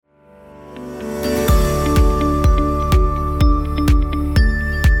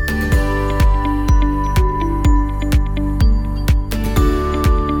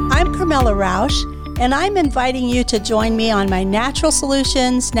Rausch, and I'm inviting you to join me on my Natural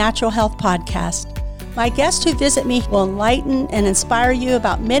Solutions Natural Health podcast. My guests who visit me will enlighten and inspire you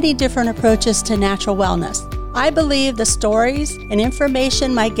about many different approaches to natural wellness. I believe the stories and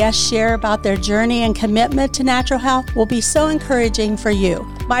information my guests share about their journey and commitment to natural health will be so encouraging for you.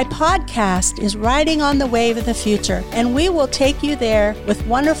 My podcast is Riding on the Wave of the Future, and we will take you there with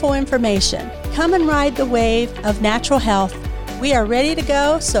wonderful information. Come and ride the wave of natural health. We are ready to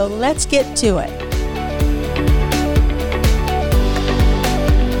go, so let's get to it.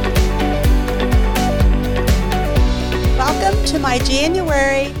 Welcome to my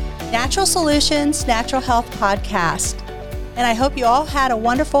January Natural Solutions Natural Health podcast. And I hope you all had a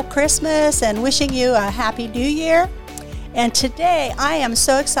wonderful Christmas and wishing you a happy new year. And today I am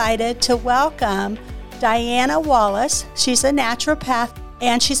so excited to welcome Diana Wallace. She's a naturopath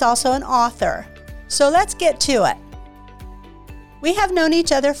and she's also an author. So let's get to it. We have known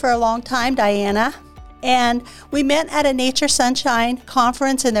each other for a long time, Diana, and we met at a Nature Sunshine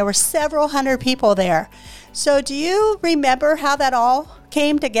conference and there were several hundred people there. So do you remember how that all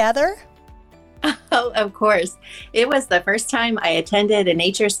came together? Oh, of course. It was the first time I attended a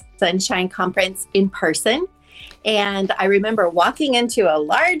Nature Sunshine conference in person. And I remember walking into a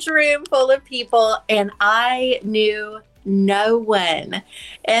large room full of people and I knew no one.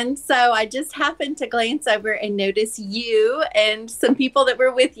 And so I just happened to glance over and notice you and some people that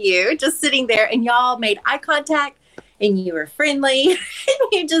were with you just sitting there, and y'all made eye contact and you were friendly and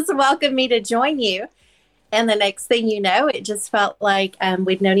you just welcomed me to join you. And the next thing you know, it just felt like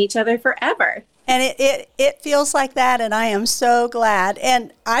we'd known each other forever. And it feels like that, and I am so glad.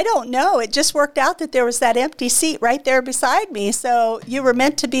 And I don't know, it just worked out that there was that empty seat right there beside me. So you were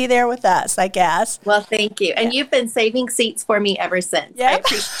meant to be there with us, I guess. Well, thank you. And you've been saving seats for me ever since. Yep. I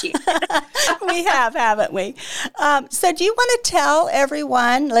appreciate it. We have, haven't we? So do you want to tell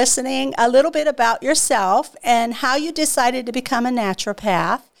everyone listening a little bit about yourself and how you decided to become a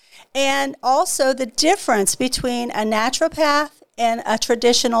naturopath? And also the difference between a naturopath and a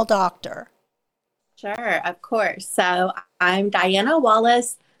traditional doctor. Sure, of course. So I'm Diana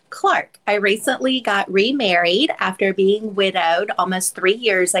Wallace Clark. I recently got remarried after being widowed almost 3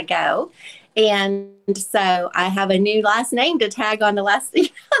 years ago. And so I have a new last name to tag on the on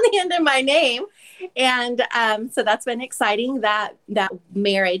the end of my name. And so that's been exciting. That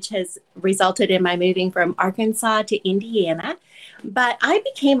marriage has resulted in my moving from Arkansas to Indiana. But I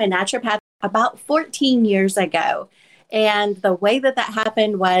became a naturopath about 14 years ago. And the way that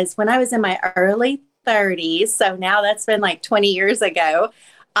happened was when I was in my early 30s. So now that's been like 20 years ago.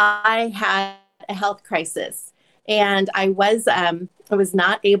 I had a health crisis and I was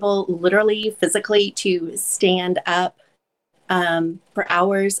not able literally physically to stand up for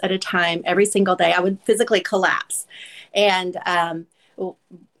hours at a time every single day. I would physically collapse. And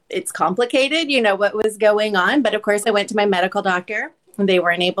it's complicated, what was going on. But of course, I went to my medical doctor. They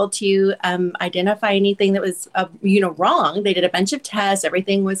weren't able to identify anything that was, wrong. They did a bunch of tests.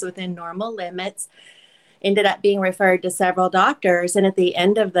 Everything was within normal limits. Ended up being referred to several doctors. And at the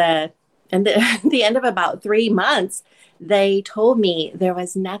end of the end of about 3 months, they told me there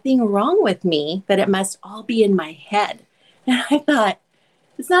was nothing wrong with me, that it must all be in my head. And I thought,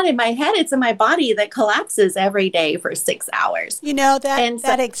 it's not in my head, it's in my body that collapses every day for 6 hours.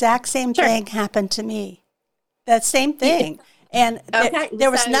 That exact same thing happened to me. That same thing. And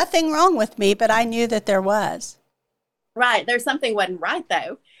there was nothing wrong with me, but I knew that there was. Right. There's something wasn't right,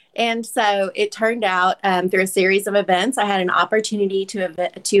 though. And so it turned out through a series of events, I had an opportunity to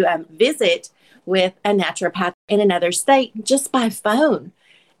visit with a naturopath in another state just by phone.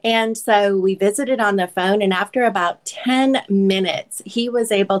 And so we visited on the phone, and after about 10 minutes, he was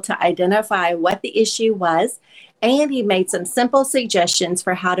able to identify what the issue was, and he made some simple suggestions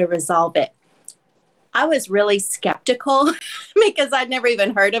for how to resolve it. I was really skeptical because I'd never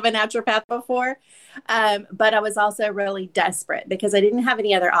even heard of a naturopath before. But I was also really desperate because I didn't have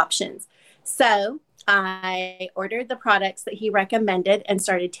any other options. So I ordered the products that he recommended and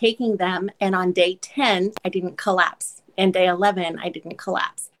started taking them. And on day 10, I didn't collapse. And day 11, I didn't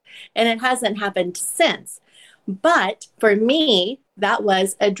collapse. And it hasn't happened since. But for me, that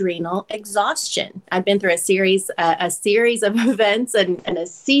was adrenal exhaustion. I've been through a series of events and a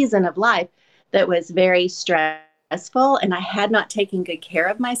season of life that was very stressful, and I had not taken good care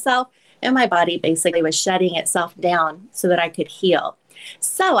of myself, and my body basically was shutting itself down so that I could heal.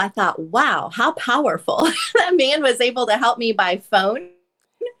 So I thought, wow, how powerful. That man was able to help me by phone.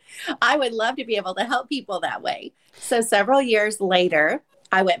 I would love to be able to help people that way. So several years later,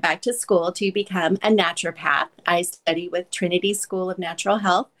 I went back to school to become a naturopath. I studied with Trinity School of Natural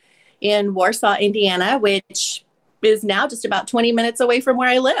Health in Warsaw, Indiana, which is now just about 20 minutes away from where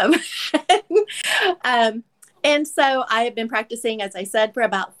I live. And so I have been practicing, as I said, for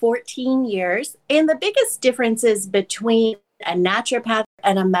about 14 years. And the biggest differences between a naturopath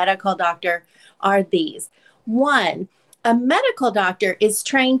and a medical doctor are these. One, a medical doctor is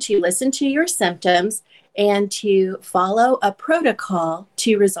trained to listen to your symptoms and to follow a protocol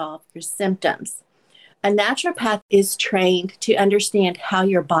to resolve your symptoms. A naturopath is trained to understand how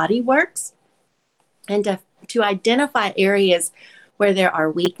your body works and to identify areas where there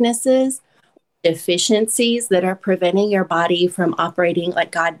are weaknesses, deficiencies that are preventing your body from operating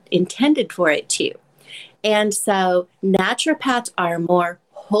like God intended for it to. And so naturopaths are more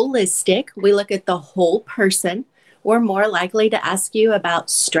holistic. We look at the whole person. We're more likely to ask you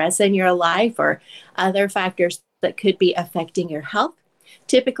about stress in your life or other factors that could be affecting your health.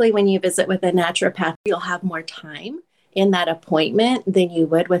 Typically, when you visit with a naturopath, you'll have more time in that appointment than you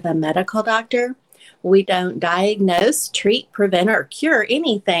would with a medical doctor. We don't diagnose, treat, prevent, or cure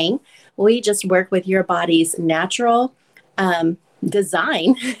anything. We just work with your body's natural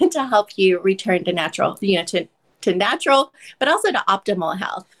design to help you return to natural, to natural, but also to optimal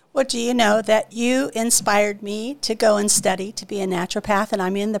health. Well, do you know that you inspired me to go and study to be a naturopath, and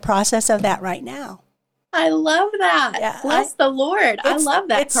I'm in the process of that right now. I love that. Yeah, Bless the Lord. I love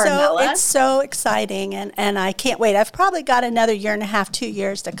that, Carmela. It's so exciting, and I can't wait. I've probably got another 1.5 years, 2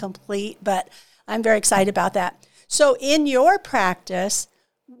 years to complete, but I'm very excited about that. So in your practice,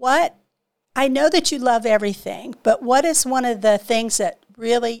 I know that you love everything, but what is one of the things that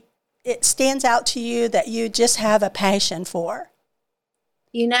really it stands out to you that you just have a passion for?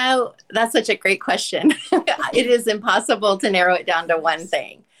 That's such a great question. It is impossible to narrow it down to one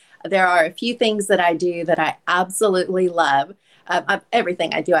thing. There are a few things that I do that I absolutely love.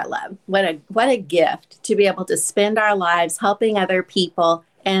 Everything I do, I love. What a gift to be able to spend our lives helping other people,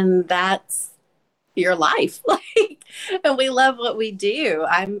 and that's your life. And we love what we do.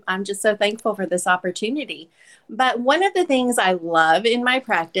 I'm just so thankful for this opportunity. But one of the things I love in my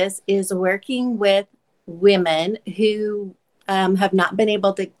practice is working with women who have not been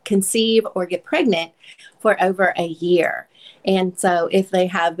able to conceive or get pregnant for over a year. And so if they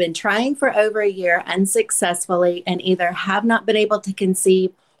have been trying for over a year unsuccessfully and either have not been able to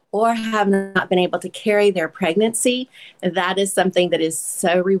conceive or have not been able to carry their pregnancy, that is something that is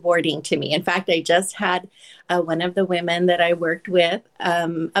so rewarding to me. In fact, I just had one of the women that I worked with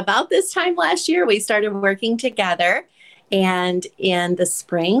about this time last year. We started working together, and in the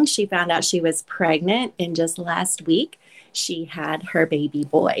spring, she found out she was pregnant, and just last week, she had her baby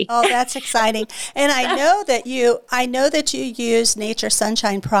boy. Oh, that's exciting. And I know that you use Nature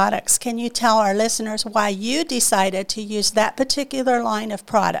Sunshine products. Can you tell our listeners why you decided to use that particular line of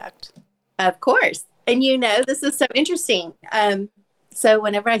product? Of course. And this is so interesting. So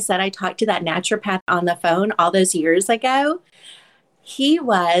whenever I said I talked to that naturopath on the phone all those years ago, he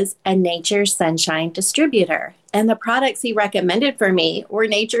was a Nature Sunshine distributor. And the products he recommended for me were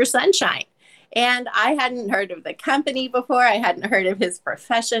Nature Sunshine. And I hadn't heard of the company before. I hadn't heard of his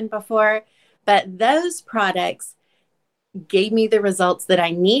profession before. But those products gave me the results that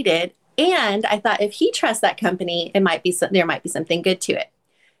I needed. And I thought, if he trusts that company, there might be something good to it.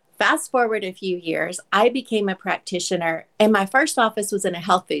 Fast forward a few years, I became a practitioner, and my first office was in a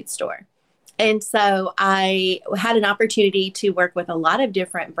health food store. And so I had an opportunity to work with a lot of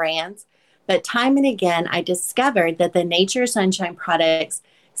different brands. But time and again, I discovered that the Nature Sunshine products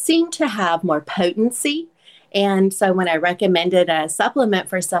seemed to have more potency. And so when I recommended a supplement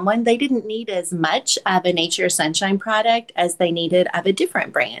for someone, they didn't need as much of a Nature Sunshine product as they needed of a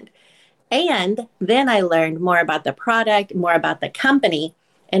different brand. And then I learned more about the product, more about the company,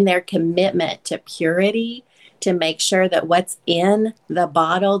 and their commitment to purity, to make sure that what's in the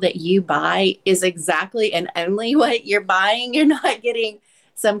bottle that you buy is exactly and only what you're buying. You're not getting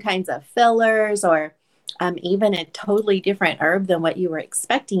some kinds of fillers or even a totally different herb than what you were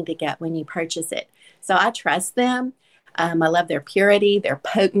expecting to get when you purchase it. So I trust them. I love their purity, their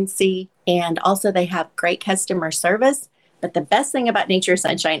potency, and also they have great customer service. But the best thing about Nature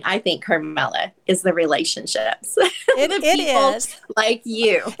Sunshine, I think, Carmela, is the relationships. It is. Like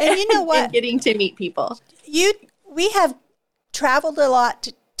you. And you know what? And getting to meet people. We have traveled a lot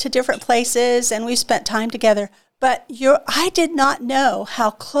to different places, and we spent time together. But I did not know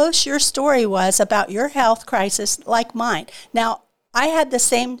how close your story was about your health crisis like mine. Now, I had the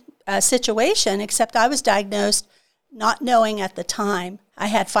same situation, except I was diagnosed not knowing at the time I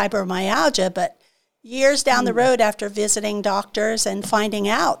had fibromyalgia, but years down the road after visiting doctors and finding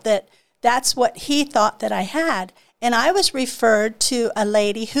out that that's what he thought that I had. And I was referred to a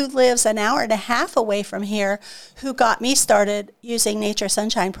lady who lives an hour and a half away from here who got me started using Nature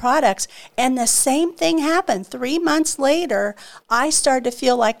Sunshine products. And the same thing happened. 3 months later, I started to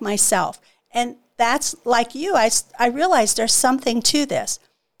feel like myself. And that's like you. I realized there's something to this.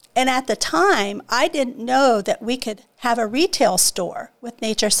 And at the time, I didn't know that we could have a retail store with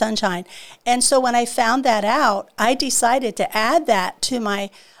Nature Sunshine. And so when I found that out, I decided to add that to my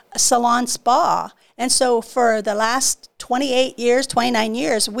salon spa. And so for the last 28 years, 29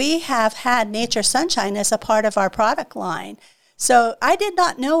 years, we have had Nature Sunshine as a part of our product line. So I did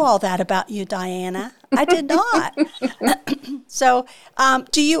not know all that about you, Diana. I did not. So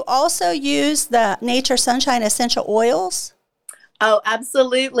do you also use the Nature Sunshine essential oils? Oh,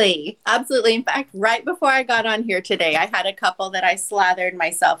 absolutely. Absolutely. In fact, right before I got on here today, I had a couple that I slathered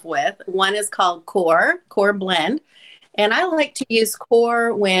myself with. One is called Core Blend. And I like to use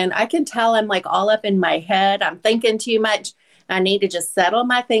Core when I can tell I'm like all up in my head. I'm thinking too much. I need to just settle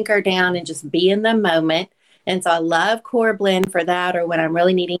my thinker down and just be in the moment. And so I love Core Blend for that, or when I'm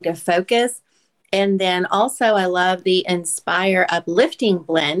really needing to focus. And then also I love the Inspire Uplifting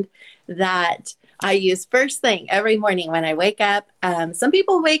Blend that I use first thing every morning when I wake up. Some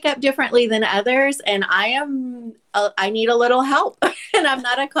people wake up differently than others, and I need a little help, and I'm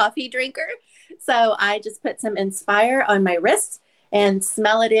not a coffee drinker. So I just put some Inspire on my wrists and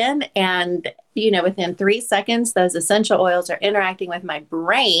smell it in. And, within 3 seconds, those essential oils are interacting with my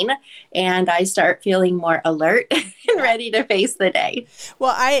brain, and I start feeling more alert and ready to face the day.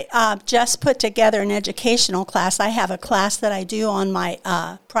 Well, I just put together an educational class. I have a class that I do on my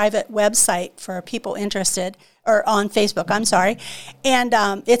private website for people interested, or on Facebook, I'm sorry. And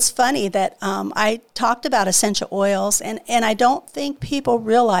it's funny that I talked about essential oils, and I don't think people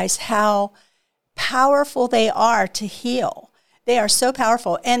realize how powerful they are to heal. They are so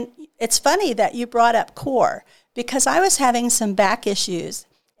powerful. And it's funny that you brought up Core, because I was having some back issues,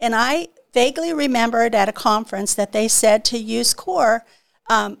 and I vaguely remembered at a conference that they said to use Core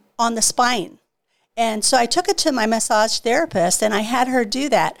on the spine. And so I took it to my massage therapist, and I had her do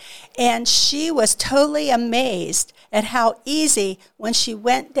that. And she was totally amazed at how easy, when she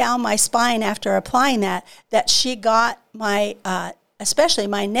went down my spine after applying that she got my, especially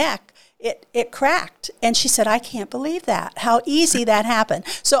my neck, it cracked. And she said, I can't believe that, how easy that happened.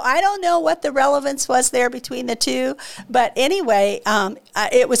 So I don't know what the relevance was there between the two. But anyway,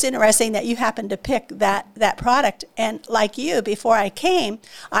 it was interesting that you happened to pick that product. And like you, before I came,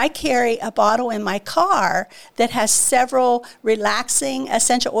 I carry a bottle in my car that has several relaxing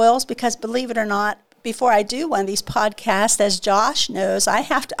essential oils, because believe it or not, before I do one of these podcasts, as Josh knows,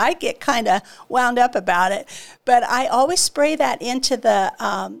 I get kind of wound up about it. But I always spray that into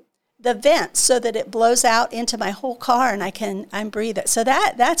the vent so that it blows out into my whole car, and I'm breathe it. So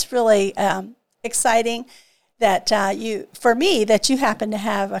that's really exciting that for me, that you happen to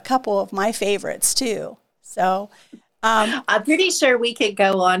have a couple of my favorites too. So I'm pretty sure we could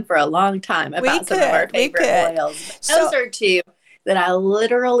go on for a long time about some of our favorite oils. Those are two that I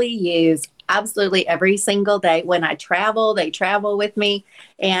literally use absolutely every single day. When I travel, they travel with me,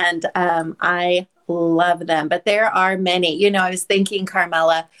 and I love them. But there are many. I was thinking,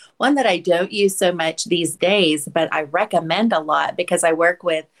 Carmela, one that I don't use so much these days, but I recommend a lot because I work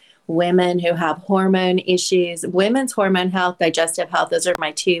with women who have hormone issues, women's hormone health, digestive health. Those are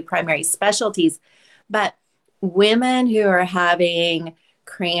my two primary specialties. But women who are having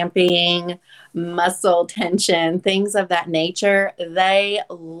cramping, muscle tension, things of that nature, they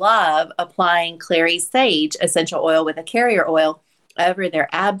love applying Clary Sage essential oil with a carrier oil over their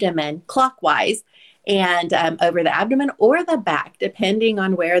abdomen clockwise, and over the abdomen or the back, depending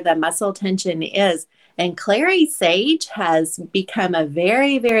on where the muscle tension is. And Clary Sage has become a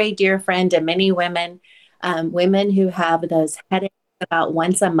very, very dear friend to many women, women who have those headaches about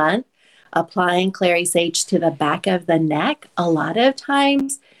once a month. Applying Clary Sage to the back of the neck a lot of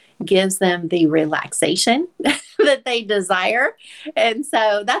times gives them the relaxation that they desire. And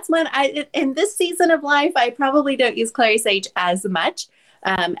so that's when in this season of life, I probably don't use Clary Sage as much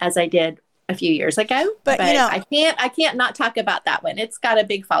as I did a few years ago, but I can't not talk about that one. It's got a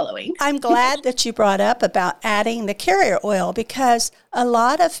big following. I'm glad that you brought up about adding the carrier oil, because a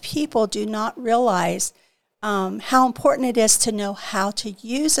lot of people do not realize how important it is to know how to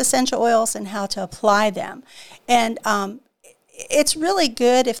use essential oils and how to apply them. And it's really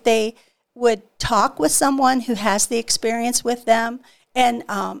good if they would talk with someone who has the experience with them, and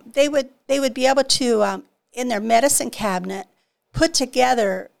they would be able to, in their medicine cabinet, put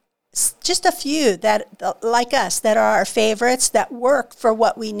together just a few that, like us, that are our favorites, that work for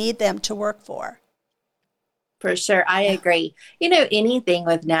what we need them to work for. For sure. I agree. Anything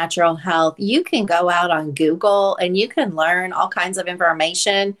with natural health, you can go out on Google and you can learn all kinds of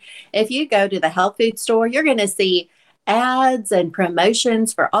information. If you go to the health food store, you're going to see ads and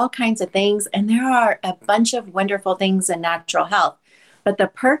promotions for all kinds of things. And there are a bunch of wonderful things in natural health. But the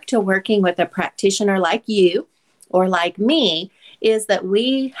perk to working with a practitioner like you or like me is that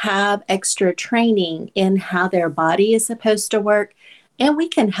we have extra training in how their body is supposed to work, and we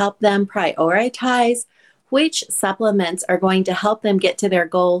can help them prioritize which supplements are going to help them get to their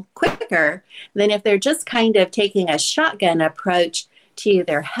goal quicker than if they're just kind of taking a shotgun approach to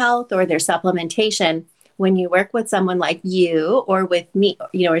their health or their supplementation. When you work with someone like you or with me,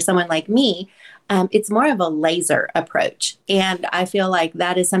 or someone like me, it's more of a laser approach. And I feel like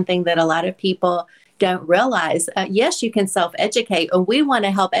that is something that a lot of people don't realize. Yes, you can self-educate, and we want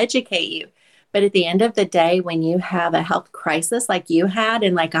to help educate you. But at the end of the day, when you have a health crisis like you had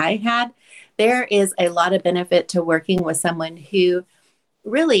and like I had, there is a lot of benefit to working with someone who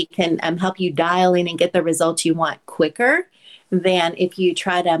really can help you dial in and get the results you want quicker than if you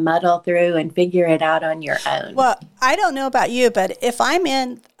try to muddle through and figure it out on your own. Well, I don't know about you, but if I'm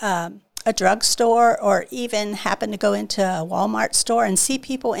in a drugstore or even happen to go into a Walmart store and see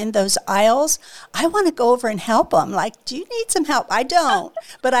people in those aisles, I want to go over and help them. Like, do you need some help? I don't,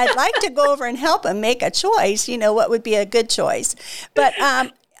 but I'd like to go over and help them make a choice, what would be a good choice. But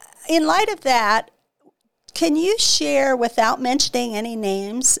in light of that, can you share, without mentioning any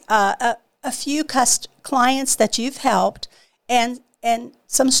names, a few clients that you've helped and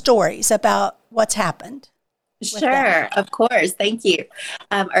some stories about what's happened? Sure, of course. Thank you.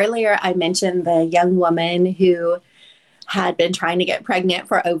 Earlier, I mentioned the young woman who had been trying to get pregnant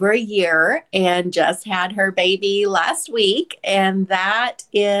for over a year and just had her baby last week. And that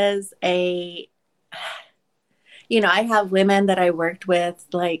is I have women that I worked with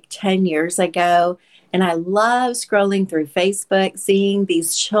like 10 years ago, and I love scrolling through Facebook, seeing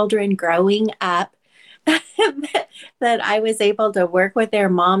these children growing up that I was able to work with their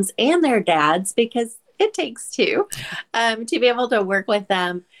moms and their dads, because it takes two, to be able to work with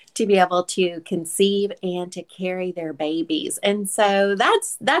them, to be able to conceive and to carry their babies. And so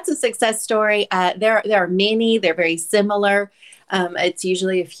that's a success story. There are many, they're very similar. It's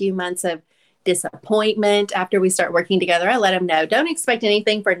usually a few months of disappointment after we start working together. I let them know, don't expect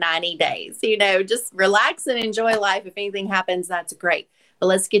anything for 90 days, just relax and enjoy life. If anything happens, that's great. But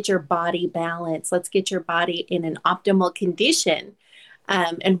let's get your body balanced. Let's get your body in an optimal condition.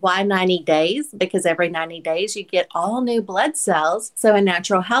 And why 90 days? Because every 90 days you get all new blood cells. So in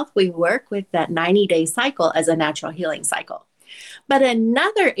natural health, we work with that 90-day cycle as a natural healing cycle. But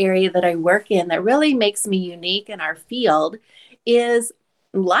another area that I work in that really makes me unique in our field is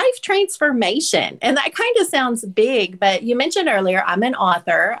life transformation. And that kind of sounds big, but you mentioned earlier, I'm an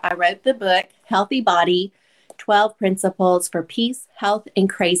author. I wrote the book, Healthy Body, 12 Principles for Peace, Health, and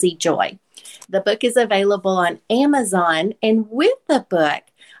Crazy Joy. The book is available on Amazon. And with the book,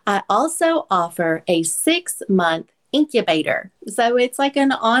 I also offer a 6-month incubator. So it's like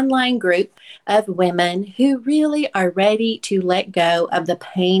an online group of women who really are ready to let go of the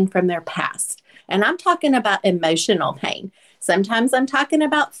pain from their past. And I'm talking about emotional pain. Sometimes I'm talking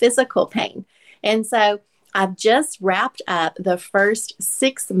about physical pain. And so I've just wrapped up the first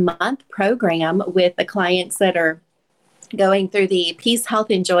 6-month program with the clients that are going through the Peace, Health,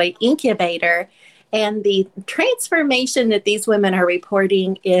 and Joy incubator. And the transformation that these women are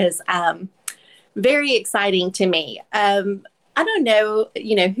reporting is very exciting to me. I don't know,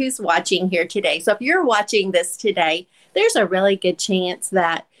 who's watching here today. So if you're watching this today, there's a really good chance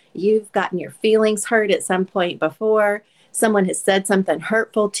that you've gotten your feelings hurt at some point before. Someone has said something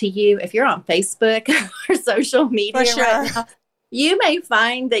hurtful to you. If you're on Facebook or social media right now, you may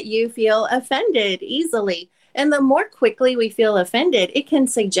find that you feel offended easily. And the more quickly we feel offended, it can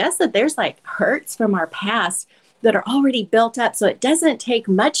suggest that there's like hurts from our past that are already built up. So it doesn't take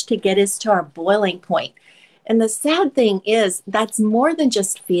much to get us to our boiling point. And the sad thing is that's more than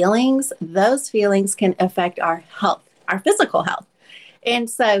just feelings. Those feelings can affect our health, our physical health. And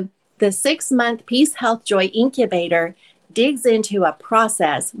so the 6-month Peace, Health, Joy incubator digs into a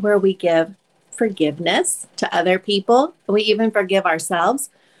process where we give forgiveness to other people. We even forgive ourselves.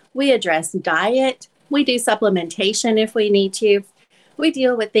 We address diet. We do supplementation if we need to. We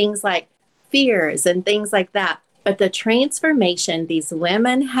deal with things like fears and things like that. But the transformation these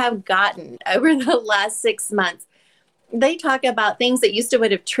women have gotten over the last 6 months, they talk about things that used to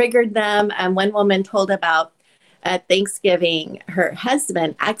would have triggered them. And one woman told about at Thanksgiving, her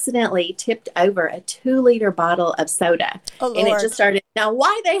husband accidentally tipped over a 2-liter bottle of soda. Oh, and Lord. it just started. Now,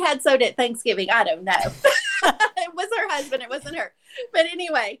 why they had soda at Thanksgiving, I don't know. It was her husband. It wasn't her. But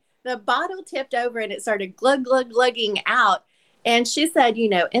anyway, the bottle tipped over and it started glug, glug, glugging out. And she said,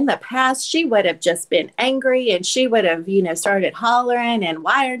 in the past, she would have just been angry and she would have, started hollering and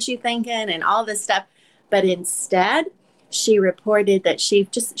why aren't you thinking and all this stuff. But instead, she reported that she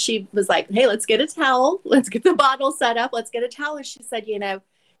was like, hey, let's get a towel. Let's get the bottle set up. Let's get a towel. And she said,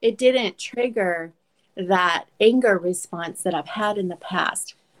 it didn't trigger that anger response that I've had in the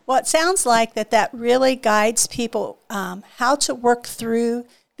past. Well, it sounds like that really guides people how to work through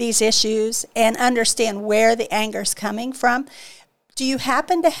these issues and understand where the anger is coming from. Do you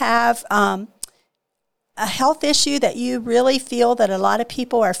happen to have a health issue that you really feel that a lot of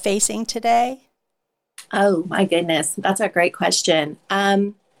people are facing today? Oh, my goodness. That's a great question.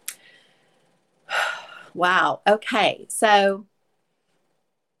 Wow. Okay. So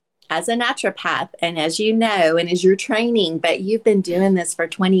as a naturopath, and as you know, and as you're training, but you've been doing this for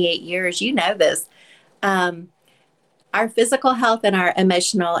 28 years, you know this, our physical health and our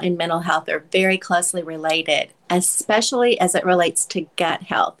emotional and mental health are very closely related, especially as it relates to gut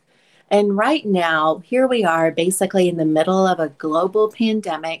health. And right now, here we are basically in the middle of a global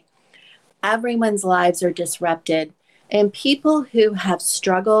pandemic. Everyone's lives are disrupted, and people who have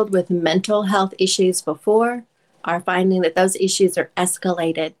struggled with mental health issues before are finding that those issues are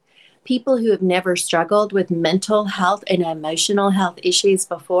escalated. People who have never struggled with mental health and emotional health issues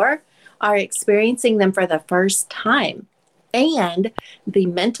before are experiencing them for the first time. And the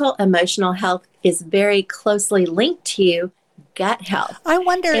mental emotional health is very closely linked to gut health. I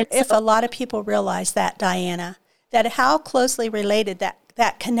wonder if a lot of people realize that, Diana, that how closely related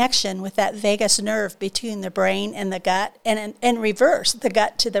that connection with that vagus nerve between the brain and the gut, and in reverse, the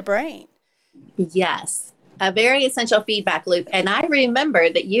gut to the brain. Yes, a very essential feedback loop. And I remember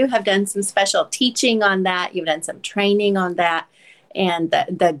that you have done some special teaching on that. You've done some training on that. And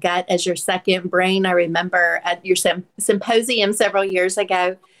the gut as your second brain. I remember at your symposium several years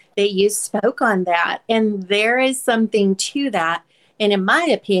ago that you spoke on that. And there is something to that. And in my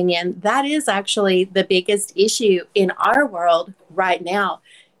opinion, that is actually the biggest issue in our world right now,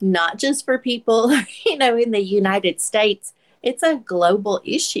 not just for people, in the United States. It's a global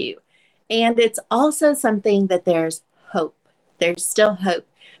issue. And it's also something that there's hope. There's still hope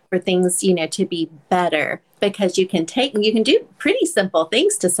for things, to be better, because you can do pretty simple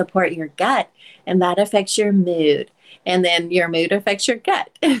things to support your gut, and that affects your mood. And then your mood affects your gut.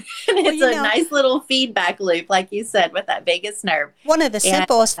 And it's a nice little feedback loop, like you said, with that vagus nerve. One of the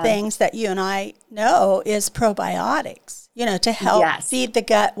simplest things that you and I know is probiotics, to help feed the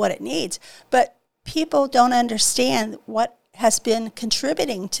gut what it needs. But people don't understand what has been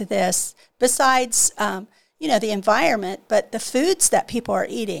contributing to this besides, the environment, but the foods that people are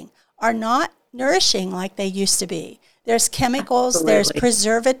eating are not nourishing like they used to be. There's chemicals, Absolutely. There's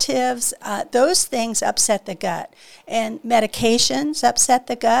preservatives. Those things upset the gut, and medications upset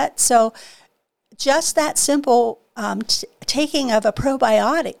the gut. So just that simple taking of a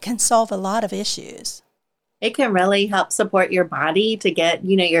probiotic can solve a lot of issues. It can really help support your body to get,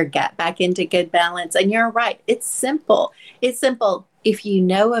 your gut back into good balance. And you're right. It's simple. It's simple if you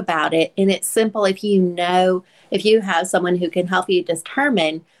know about it. And it's simple if if you have someone who can help you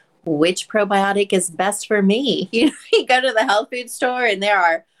determine which probiotic is best for me. You go to the health food store and there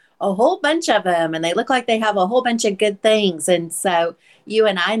are a whole bunch of them and they look like they have a whole bunch of good things. And so you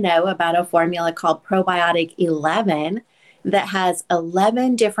and I know about a formula called Probiotic 11 that has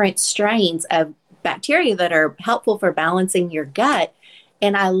 11 different strains of bacteria that are helpful for balancing your gut.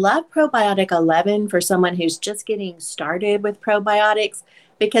 And I love Probiotic 11 for someone who's just getting started with probiotics,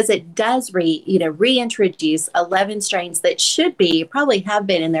 because it does reintroduce 11 strains that probably have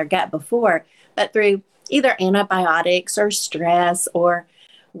been in their gut before, but through either antibiotics or stress or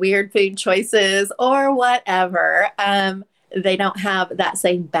weird food choices or whatever, they don't have that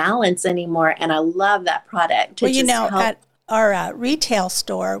same balance anymore. And I love that product. At our retail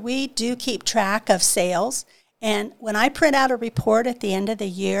store, we do keep track of sales. And when I print out a report at the end of the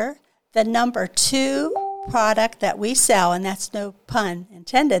year, the number 2 product that we sell, and that's no pun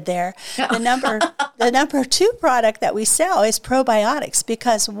intended there, the number 2 product that we sell is probiotics,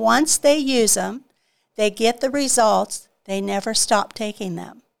 because once they use them, they get the results, they never stop taking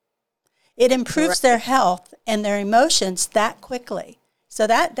them. It improves their health and their emotions that quickly. So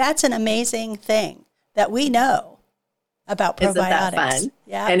that's an amazing thing that we know about probiotics. Isn't that fun?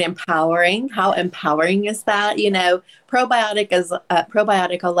 Yeah. And empowering. How empowering is that?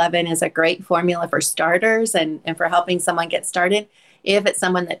 Probiotic 11 is a great formula for starters and for helping someone get started. If it's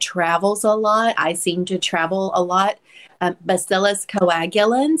someone that travels a lot, I seem to travel a lot. Bacillus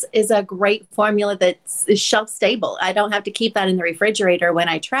coagulans is a great formula that's shelf stable. I don't have to keep that in the refrigerator when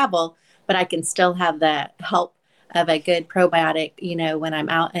I travel, but I can still have the help of a good probiotic, when I'm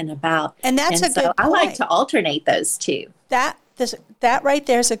out and about. And that's a good point. I like to alternate those two. That right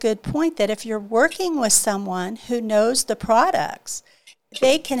there is a good point, that if you're working with someone who knows the products,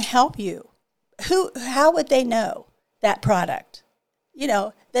 they can help you. How would they know that product?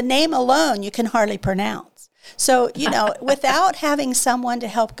 The name alone you can hardly pronounce. So, without having someone to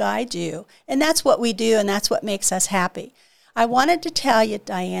help guide you, and that's what we do, and that's what makes us happy. I wanted to tell you,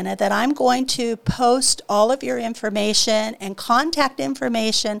 Diana, that I'm going to post all of your information and contact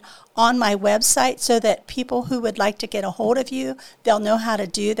information on my website so that people who would like to get a hold of you, they'll know how to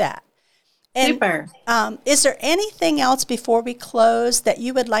do that. And, Super. Is there anything else before we close that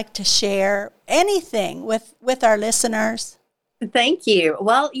you would like to share? Anything with our listeners? Thank you.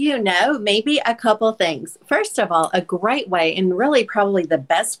 Well, maybe a couple things. First of all, a great way, and really probably the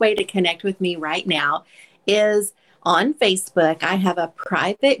best way to connect with me right now, is on Facebook. I have a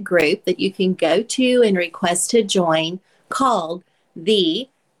private group that you can go to and request to join called the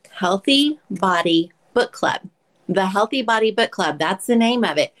Healthy Body Book Club. The Healthy Body Book Club, that's the name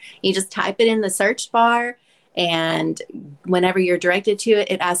of it. You just type it in the search bar, and whenever you're directed to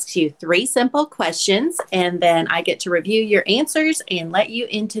it, it asks you 3 simple questions, and then I get to review your answers and let you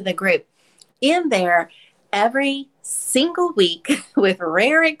into the group. In there, every single week, with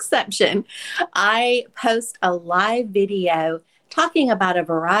rare exception, I post a live video talking about a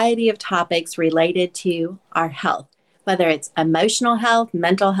variety of topics related to our health, whether it's emotional health,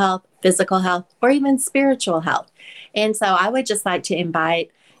 mental health, physical health, or even spiritual health. And so I would just like to invite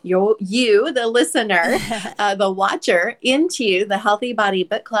you, the listener, the watcher, into the Healthy Body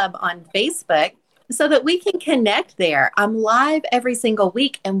Book Club on Facebook so that we can connect there. I'm live every single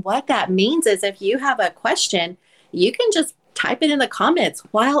week. And what that means is if you have a question, you can just type it in the comments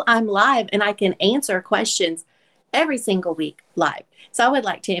while I'm live, and I can answer questions every single week live. So I would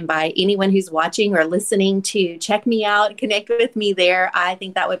like to invite anyone who's watching or listening to check me out, connect with me there. I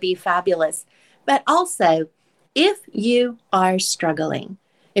think that would be fabulous. But also, if you are struggling,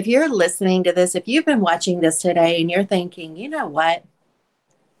 if you're listening to this, if you've been watching this today and you're thinking, you know what,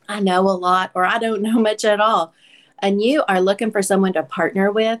 I know a lot or I don't know much at all, and you are looking for someone to partner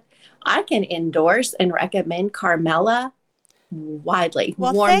with, I can endorse and recommend Carmela widely,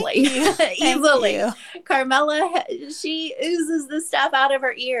 warmly, easily. Carmela, she oozes the stuff out of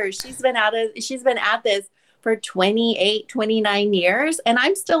her ears. She's been at this for 28, 29 years, and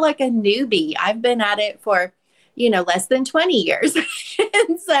I'm still like a newbie. I've been at it for, less than 20 years.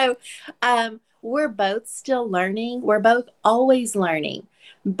 And so we're both still learning. We're both always learning,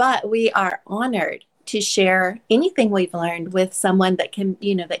 but we are honored to share anything we've learned with someone that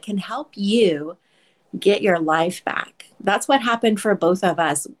can help you get your life back. That's what happened for both of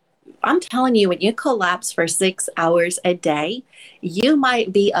us. I'm telling you, when you collapse for 6 hours a day, you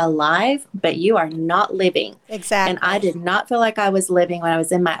might be alive, but you are not living. Exactly. And I did not feel like I was living when I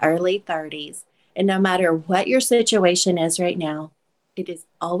was in my early 30s. And no matter what your situation is right now, it is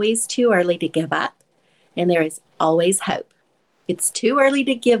always too early to give up, and there is always hope. It's too early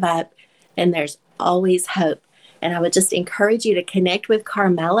to give up, and there's always hope. And I would just encourage you to connect with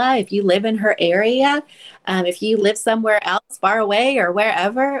Carmela if you live in her area. If you live somewhere else far away or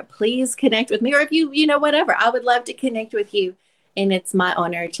wherever, please connect with me. Or if you whatever, I would love to connect with you. And it's my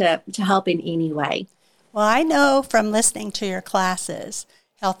honor to help in any way. Well, I know from listening to your classes,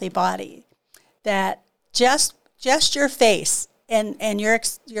 Healthy Body, that just your face and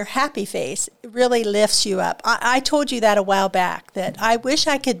your happy face really lifts you up. I told you that a while back, that I wish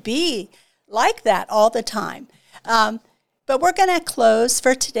I could be like that all the time. But we're going to close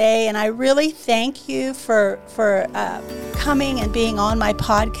for today, and I really thank you for coming and being on my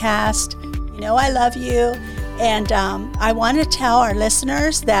podcast. I love you, and I want to tell our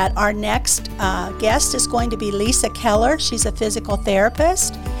listeners that our next guest is going to be Lisa Keller. She's a physical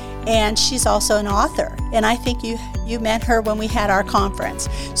therapist, and she's also an author, and I think you met her when we had our conference.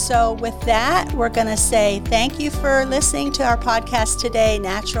 So with that, we're going to say thank you for listening to our podcast today,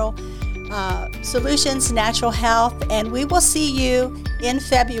 Natural Solutions, Natural Health, and we will see you in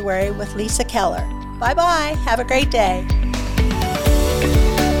February with Lisa Keller. Bye-bye. Have a great day.